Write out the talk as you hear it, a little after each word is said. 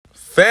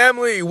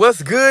Family,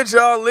 what's good,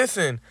 y'all?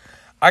 Listen,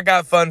 I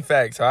got fun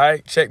facts, all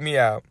right? Check me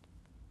out.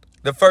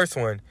 The first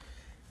one.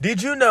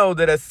 Did you know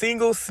that a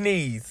single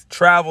sneeze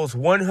travels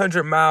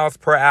 100 miles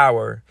per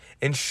hour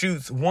and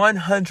shoots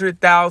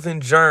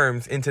 100,000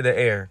 germs into the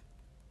air?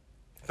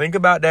 Think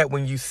about that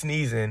when you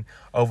sneezing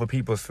over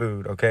people's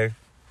food, okay?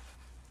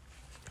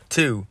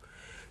 2.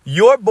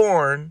 You're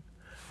born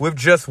with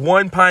just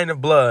 1 pint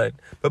of blood,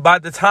 but by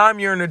the time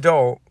you're an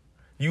adult,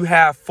 you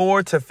have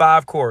 4 to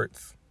 5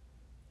 quarts.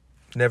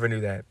 Never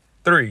knew that.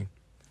 3.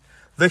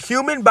 The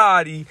human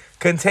body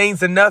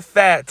contains enough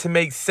fat to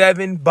make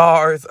 7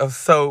 bars of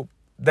soap.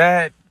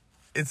 That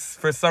is,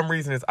 for some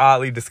reason, is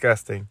oddly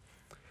disgusting.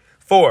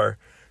 4.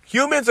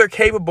 Humans are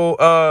capable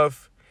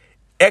of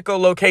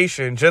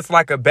echolocation just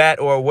like a bat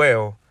or a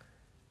whale.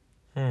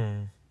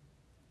 I'm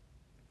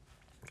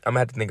gonna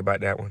have to think about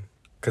that one,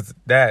 because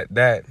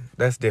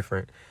that's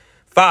different.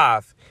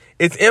 5.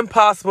 It's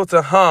impossible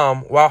to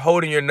hum while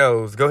holding your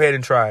nose. Go ahead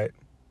and try it.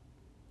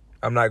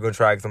 I'm not going to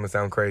try because I'm going to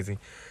sound crazy.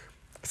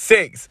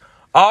 6.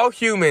 All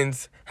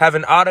humans have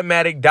an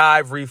automatic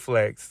dive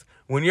reflex.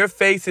 When your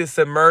face is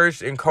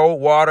submerged in cold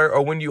water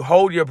or when you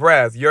hold your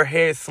breath, your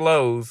head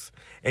slows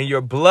and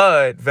your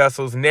blood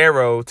vessels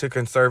narrow to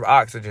conserve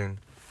oxygen.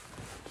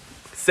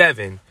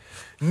 7.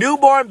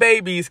 Newborn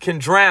babies can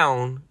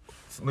drown.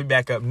 Let me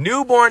back up.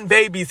 Newborn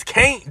babies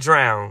can't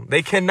drown.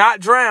 They cannot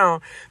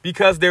drown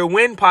because their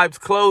windpipes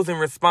close in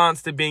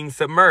response to being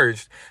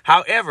submerged.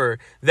 However,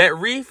 that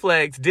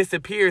reflex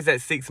disappears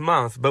at 6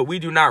 months, but we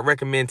do not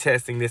recommend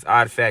testing this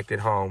odd fact at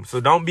home. So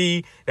don't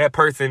be that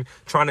person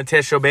trying to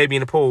test your baby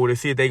in the pool to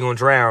see if they're going to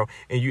drown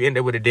and you end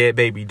up with a dead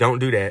baby. Don't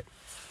do that.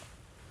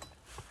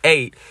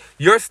 8.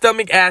 Your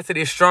stomach acid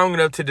is strong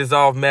enough to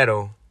dissolve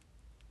metal.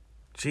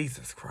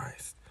 Jesus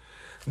Christ.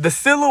 The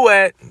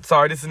silhouette,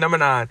 this is number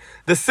 9.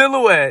 The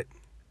silhouette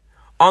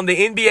on the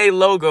NBA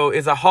logo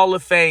is a Hall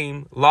of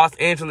Fame Los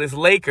Angeles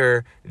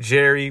Laker,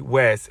 Jerry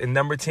West. And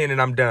number 10, and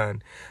I'm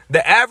done.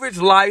 The average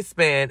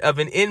lifespan of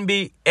an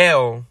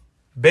NBL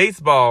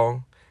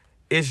baseball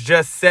is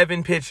just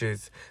 7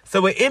 pitches.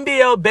 So in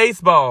NBL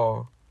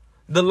baseball,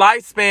 the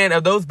lifespan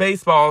of those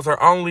baseballs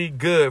are only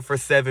good for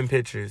 7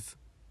 pitches.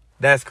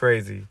 That's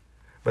crazy.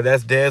 But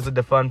that's Dez with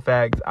the fun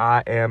facts.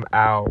 I am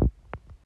out.